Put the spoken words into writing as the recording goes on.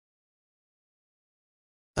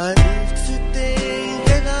I used to think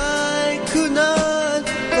that I could not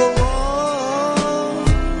go on.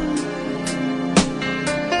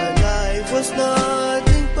 My life was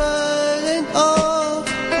nothing but an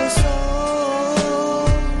awful song.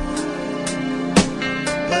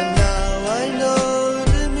 But now I know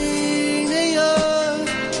the meaning of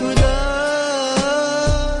true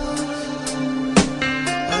love.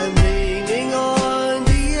 I'm leaning on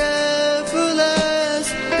the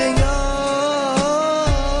everlasting arms.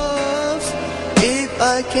 If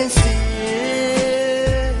I can see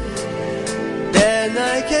it, then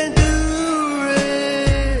I can do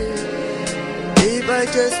it. If I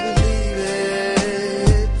just believe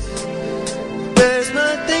it, there's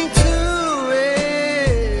nothing to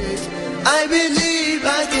it. I believe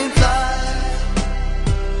I can fly.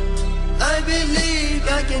 I believe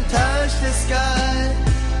I can touch the sky.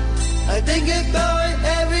 I think about it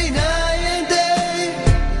every night and day.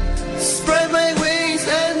 Spread my wings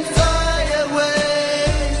and fly away.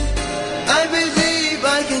 I believe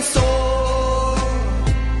I can soar.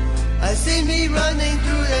 I see me running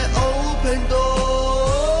through that open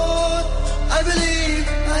door. I believe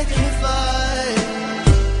I can fly.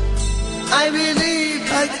 I believe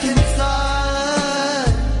I can fly.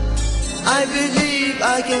 I believe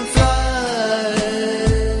I can fly.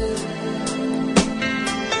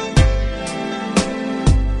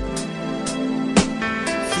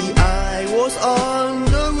 See, I was on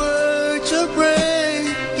the verge of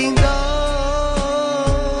breaking down.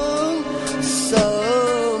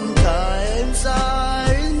 Sometimes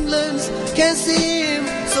silence can seem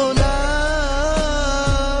so loud.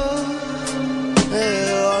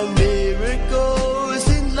 There are miracles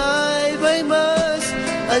in life I must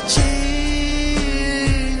achieve.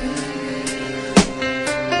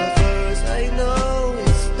 But first I know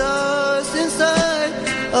it starts inside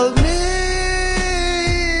of me.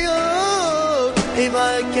 Oh, if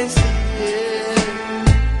I can see it,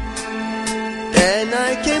 then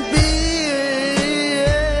I can be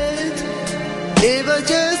it. If I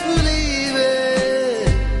just believe it,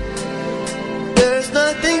 there's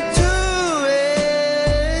nothing to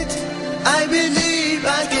it. I believe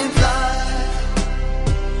I can fly.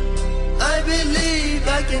 I believe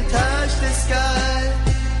I can touch the sky.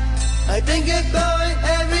 I think about it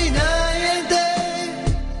every night and day.